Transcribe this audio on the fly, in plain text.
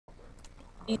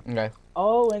Okay.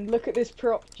 Oh, and look at this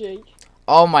prop, Jake.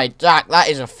 Oh my Jack, that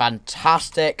is a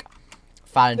fantastic.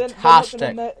 They're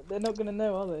not gonna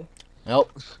know, are they?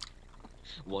 Nope.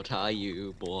 What are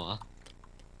you, boy?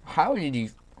 How did you?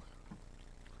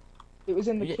 It was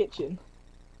in the Yeah. kitchen.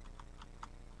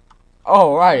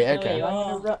 Oh right, Okay,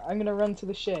 okay. I'm gonna run to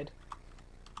the shed.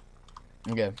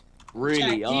 Okay. Really, Jack,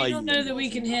 do you are not know that we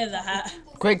can hear that?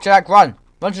 Quick, Jack, run!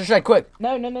 Run to the shed, quick!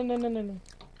 No.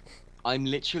 I'm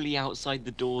literally outside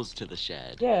the doors to the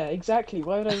shed. Yeah, exactly.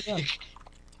 Why would I run?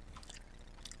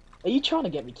 Are you trying to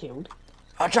get me killed?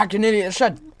 Oh, Jack, you're nearly at the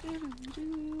shed.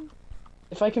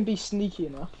 If I can be sneaky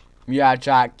enough. Yeah,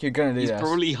 Jack, you're gonna do He's this.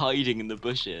 probably hiding in the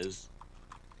bushes.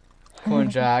 Come on,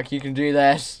 Jack, you can do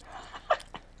this.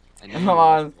 I know Come you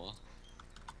on. are.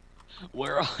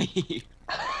 Where are you?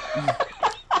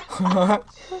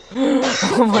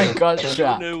 Oh my God, You're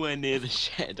Jack. nowhere near the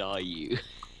shed, are you?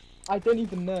 I don't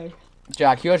even know.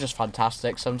 Jack, you're just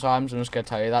fantastic sometimes. I'm just gonna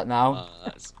tell you that now. Oh,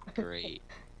 that's great.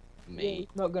 Yeah, Me.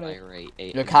 not gonna.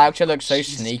 Irate. Your character looks so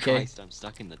Jesus sneaky. Christ, I'm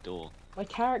stuck in the door. My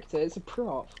character is a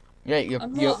prop. Yeah,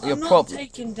 I'm you're not probably.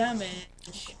 taking damage.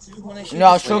 When I shoot No,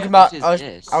 I was this talking guy. about. What I is was.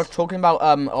 this? I was talking about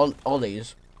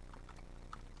Ollie's.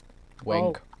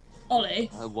 Wink. Ollie.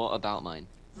 What about mine?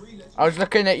 I was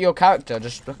looking at your character.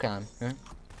 Just look at him. Yeah?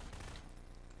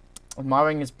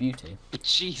 Admiring his beauty. But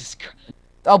Jesus Christ.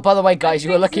 Oh, by the way, guys, you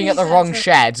were think looking at the we wrong said to-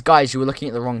 shed. Guys, you were looking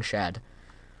at the wrong shed.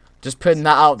 Just putting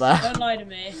that out there. Don't lie to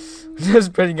me.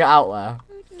 Just putting it out there.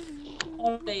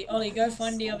 Ollie, go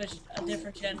find a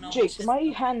different shed. And I'll Jake, just-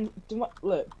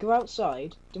 look, go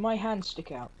outside. Do my hands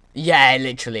stick out? Yeah, it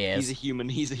literally He's a is. human,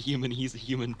 he's a human, he's a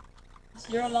human.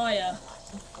 You're a liar.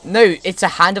 No, it's a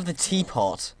hand of the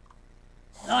teapot.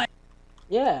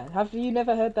 Yeah, have you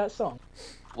never heard that song?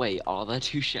 Wait, are there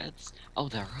two sheds? Oh,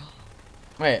 there are.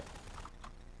 Wait.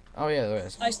 Oh yeah, there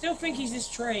is. I still think he's this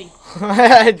tree.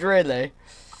 Really?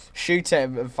 Shoot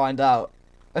him and find out.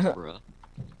 Bruh.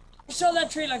 I shot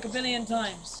that tree like a billion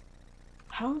times.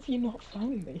 How have you not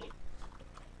found me?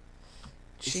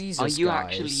 Jesus, Are you guys.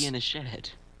 actually in a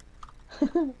shed?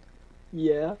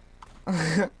 Yeah.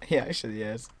 Yeah, actually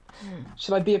yes.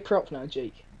 Should I be a prop now,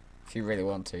 Jake? If you really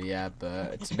want to, yeah,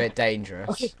 but it's a bit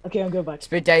dangerous. Okay, I'll go back. It's a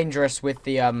bit dangerous with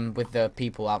the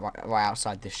people out right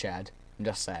outside the shed. I'm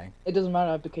just saying. It doesn't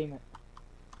matter, I became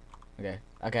it.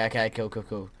 Okay,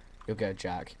 cool. You're good,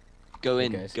 Jack. Go You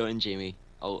in, guys. go in, Jamie.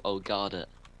 I'll guard it.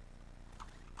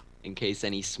 In case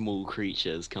any small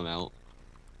creatures come out.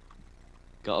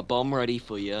 Got a bomb ready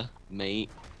for you, mate.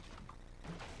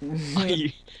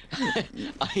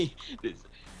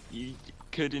 you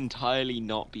could entirely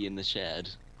not be in the shed.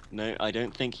 No, I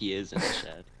don't think he is in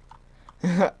the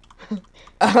shed.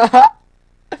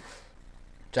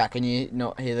 Jack, can you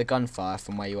not hear the gunfire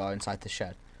from where you are inside the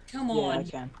shed? Come Yeah, I on.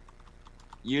 can.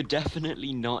 You're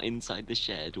definitely not inside the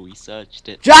shed. We searched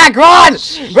it. Jack, run!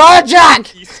 Run, Jack!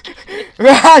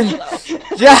 Run!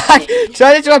 Jack,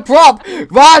 turn into a prop!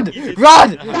 Run!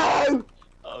 Run! No!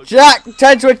 Oh, Jack,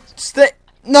 turn into a stick!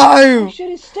 You No!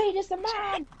 should have stayed as the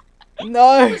man!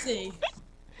 No! Who is he?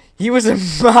 He was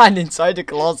a man inside a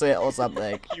closet or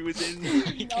something. he was in.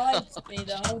 He lied to me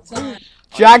the whole time.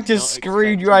 Jack I did just not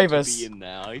screwed expect you him over. to be in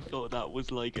there. I thought that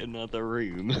was like another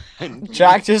room. And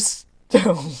Jack just.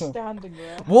 Standing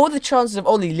there. What are the chances of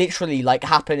Ollie literally like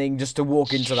happening just to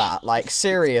walk into that? Like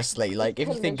seriously, like if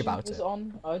you think Television about was it.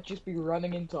 on, I'd just be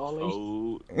running into Ollie.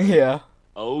 oh, Yeah.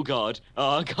 oh God,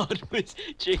 oh God,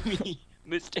 Jamie,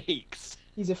 mistakes.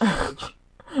 He's a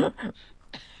fridge.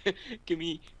 give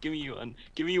me one,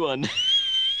 give me one.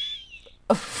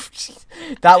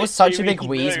 That was such a big Jamie,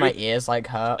 wheeze. no. My ears like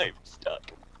hurt. I'm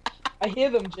stuck. I hear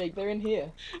them, Jake. They're in here.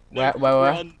 No, Where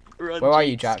run, where are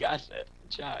you, Jack? Scatter.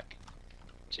 Jack,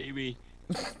 Jamie.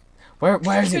 Where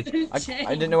is he? I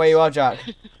didn't know where you are, Jack.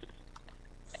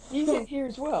 He's in here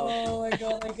as well. Oh my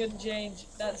god, I couldn't change.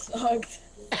 That sucked.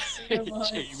 So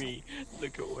much. Jamie,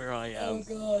 look at where I Oh am.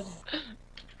 god.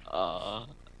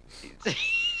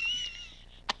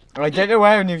 I don't know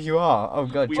where any of you are. Oh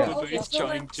god, We were Jack. Oh, it's both not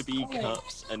trying like to be solid.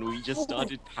 cups, and we just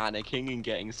started panicking and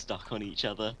getting stuck on each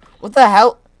other. What the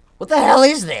hell? What the hell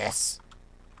is this?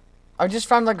 I just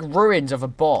found like ruins of a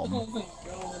bomb. Oh my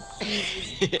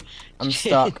god. I'm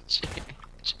stuck.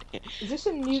 Is this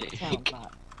a nuke town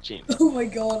map? Jamie, Oh my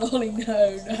god, Ollie,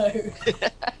 no.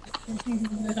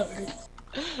 No.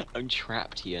 I'm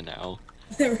trapped here now.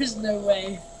 There is no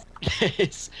way.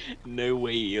 There's no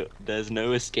way. There's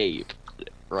no escape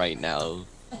right now.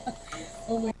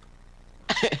 Oh my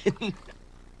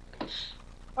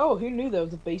Oh, who knew there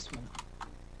was a basement?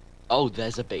 Oh,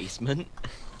 there's a basement.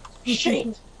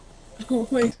 Shit! Oh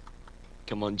my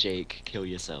Come on, Jake, kill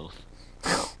yourself.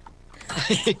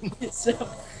 So,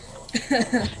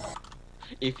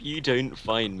 If you don't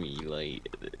find me, like,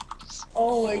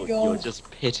 oh my you're god. just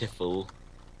pitiful.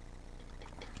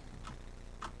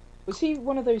 Was he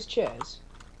one of those chairs?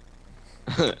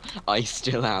 I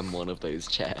still am one of those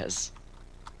chairs.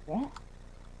 What?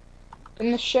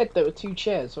 In the shed there were 2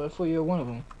 chairs, so I thought you were one of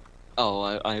them.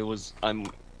 Oh,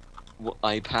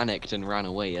 I panicked and ran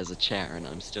away as a chair, and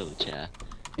I'm still a chair.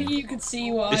 You could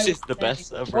see what This I is the was best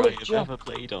saying. server Ollie, I have jump. ever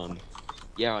played on.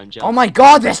 Yeah, I'm Oh jumping. my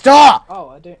god, this door! Oh,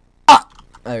 I don't.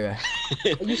 Okay.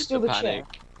 Are you still the chair?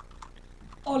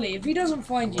 Ollie, if he doesn't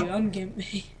find you, ungimp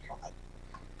me.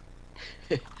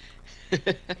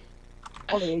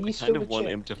 Ollie, are you I still kind the of want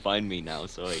chair? him to find me now,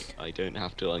 so I don't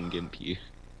have to ungimp you.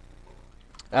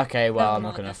 Okay, well, Never I'm not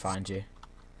mind, gonna that's- find you.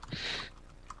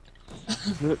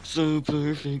 Looks so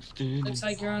perfect. Looks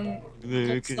like you're on.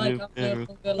 Looks like I'm no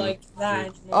longer like that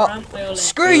anymore, Oh, aren't I, Ollie?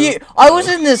 Screw you! I was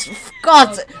in this.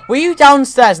 God, were you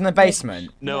downstairs in the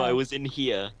basement? No, No. I was in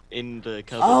here, in the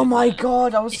cupboard. Oh in my there.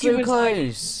 god, I was He so was like-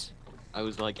 close. I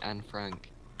was like Anne Frank.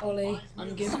 Ollie,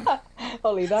 ungimp.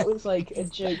 Ollie, that was like a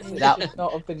joke that That- should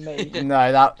not have been made.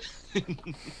 No, that.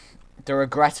 The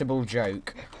regrettable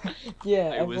joke. Yeah,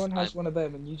 I was everyone has at- one of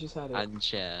them, and you just had it. And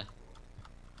chair.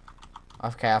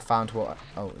 Okay, I found what.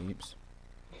 Oh, oops.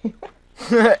 Oh,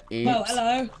 Oops.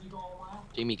 hello.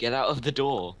 Jamie, get out of the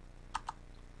door.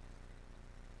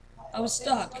 I was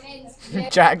stuck.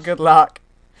 Jack, good luck.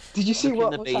 Did you see Look what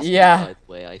in the was basement, happening? Yeah. by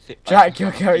the way. I think Jack,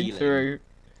 you're going feeling, through.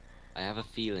 I have a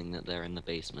feeling that they're in the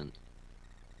basement.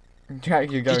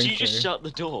 Jack, you're going Did you through. just shut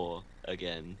the door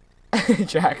again?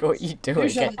 Jack, what are you doing? Who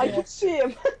shut I could see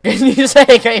him. Can you say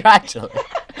it? Can you actually?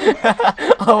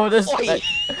 Oh, this. Oi.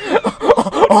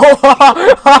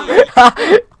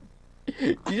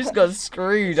 You just got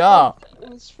screwed up. It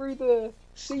was through the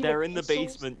ceiling. They're in the I saw-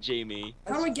 basement, Jamie.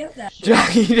 How do I get there?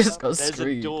 Jack, you just got There's a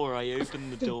screwed. door. I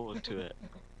opened the door to it.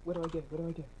 Where do I go? Where do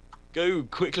I go? Go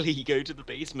quickly. Go to the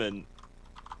basement.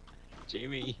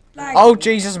 Jamie. Lag. Oh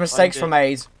Jesus, mistakes Find were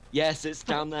made. Yes, it's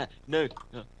down there. No,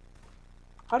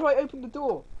 How do I open the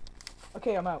door?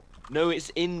 Okay, I'm out. no, it's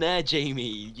in there,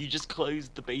 Jamie. You just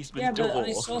closed the basement Yeah, door. but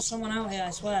I saw someone out here, I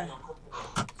swear.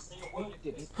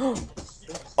 Didn't.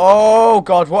 Oh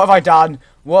God, what have I done?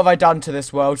 What have I done to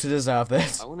this world to deserve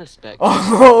this? I want to spec.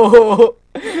 Oh,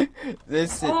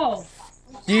 this. Is... Oh,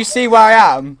 Do you see where I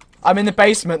am? I'm in the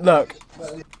basement. Look.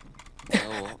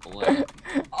 Oh, what?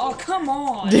 oh, come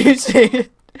on. Do you see?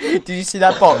 Did you see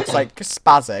that box like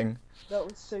spazzing? That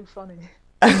was so funny.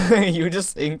 You were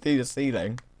just seeing through the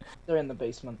ceiling. They're in the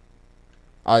basement.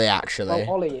 Are they Well, actually?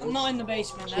 Ollie is. I'm not in the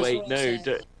basement. That's Wait, what I'm no.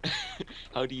 saying.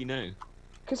 How do you know?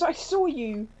 Because I saw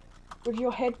you with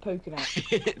your head poking out.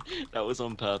 That was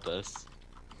on purpose.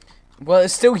 Well,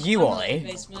 it's still you, I'm not in the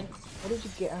Ollie. basement. How did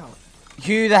you get out?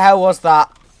 Who the hell was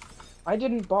that? I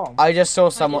didn't bomb. I just saw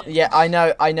someone. did. Yeah, I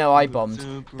know, I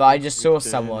bombed, but I just saw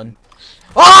someone.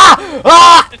 Ah!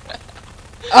 Ah!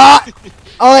 Ah!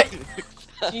 Ollie.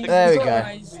 Jesus There we go.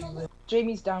 Christ.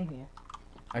 Jamie's down here.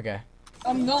 Okay.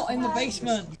 I'm not in the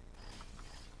basement.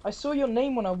 I saw your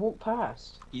name when I walked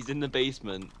past. He's in the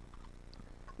basement.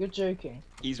 You're joking.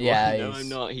 He's Yeah, one. No, he's- I'm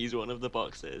not. He's one of the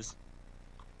boxes.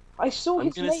 I saw I'm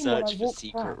his gonna name when I search for walked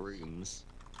secret past. rooms.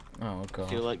 Oh I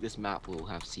feel God. like this map will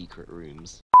have secret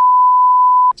rooms.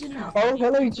 Oh,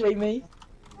 hello, Jamie.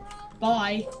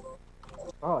 Bye.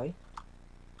 Hi.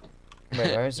 Wait,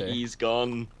 where is he? He's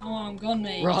gone. Oh, I'm gone,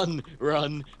 mate. Run,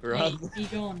 run, run. Mate, he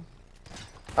gone.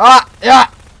 Ah! Yeah.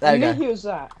 There I we knew go. he was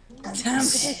that. Damn I it.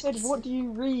 said, what do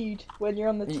you read when you're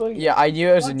on the toilet? Yeah, I knew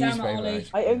it was a God damn it, newspaper. Ollie.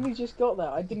 I only just got that.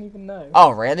 I didn't even know.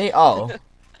 Oh really? Oh.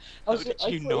 I was, How did I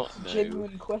you thought not it was a know?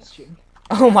 genuine question.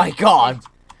 Oh my God.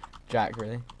 Jack,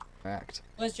 really? Correct.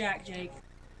 Where's Jack, Jake?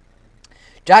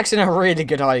 Jack's in a really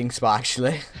good hiding spot,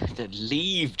 actually. The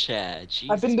leave chair.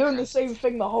 Jesus I've been doing the Christ. same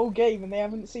thing the whole game and they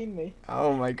haven't seen me.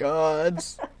 Oh my God.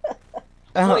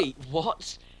 Wait,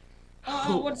 what?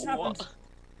 Oh, what's happened?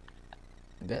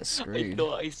 That's I screwed.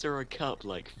 thought I saw a cup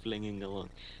like flinging along.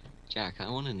 Jack, I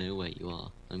want to know where you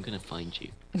are. I'm gonna find you.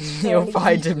 You'll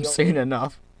find him soon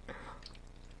enough.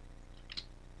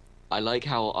 I like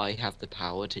how I have the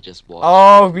power to just watch.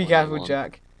 Oh, be what I careful, want.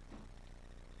 Jack.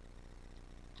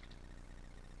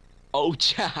 Oh,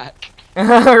 Jack!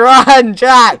 Run,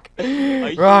 Jack!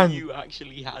 I Run. thought you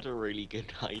actually had a really good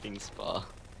hiding spot.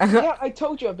 Yeah, I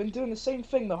told you I've been doing the same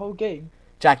thing the whole game.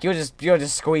 Jack, you're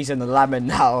just squeezing the lemon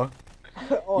now.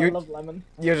 Oh, I You- love lemon.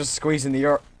 You're just squeezing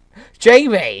the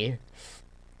Jamie!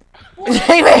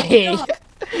 Jamie!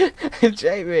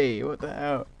 Jamie, what the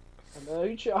hell?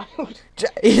 No, child.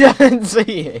 He doesn't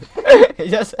see you. He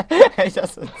doesn't. He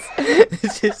doesn't.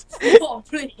 This is. Oh,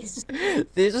 please.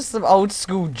 These are some old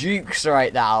school Dukes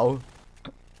right now.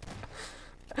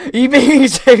 Are you being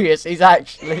serious? He's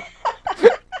actually.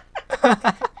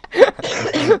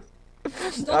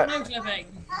 Stop no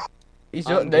clipping. He's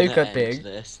I'm not no gonna end clipping.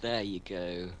 this. There you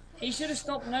go. He should have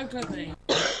stopped no clipping.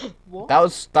 What? That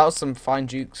was some fine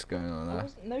Dukes going on I there.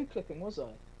 wasn't no clipping, was I?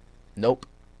 Nope.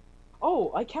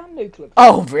 Oh, I can no clip.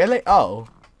 Oh really? Oh.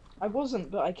 I wasn't,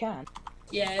 but I can.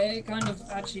 Yeah, it kind of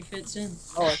actually fits in.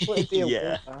 Oh, I thought it'd be a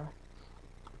Yeah. water.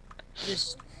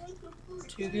 Just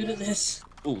too good at this.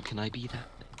 Oh, can I be that?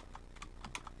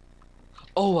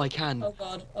 Oh, I can. Oh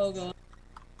god, oh god.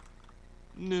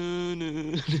 No,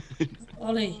 no.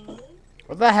 Ollie.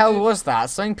 What the hell was that?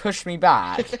 Something pushed me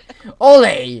back.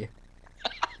 Ollie!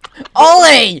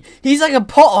 Ollie! He's like a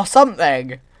pot or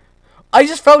something. I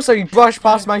just felt something brush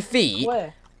past my feet.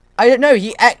 Where? I don't know.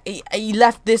 He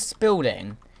left this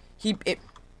building.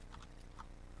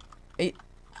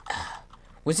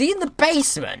 Was he in the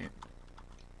basement?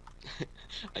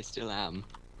 I still am.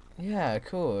 Yeah, of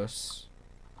course.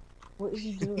 What is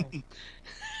he doing?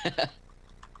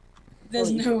 There's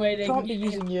Ollie, no way you they can't can be get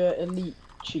using your elite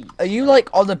cheat. Are you like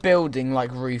on the building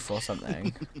like roof or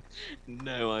something?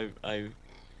 No, I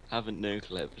haven't no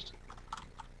clipped.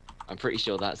 I'm pretty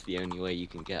sure that's the only way you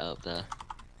can get up there.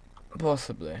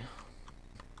 Possibly.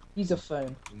 He's a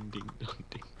phone. Ding, ding, dong,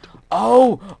 ding, dong.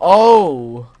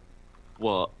 Oh!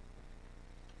 What?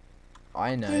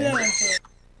 I know. Yeah.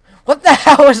 What the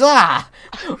hell was that?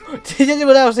 Did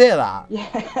anyone else hear that?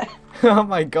 Yeah. Oh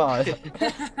my god.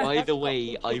 By the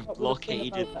way, What I've was the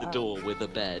blockaded thing about the that? door with a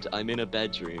bed. I'm in a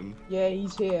bedroom. Yeah,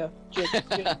 he's here. He's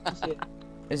here.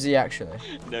 Is he actually?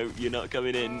 No, you're not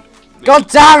coming in. God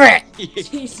damn it!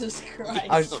 Jesus Christ.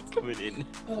 I- You're not coming in.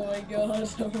 Oh my god,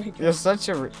 oh my god. You're such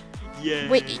a. Yeah.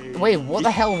 Wait, what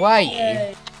the hell were you?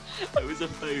 Yay. I was a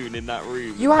phone in that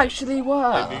room. You actually were.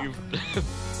 I moved.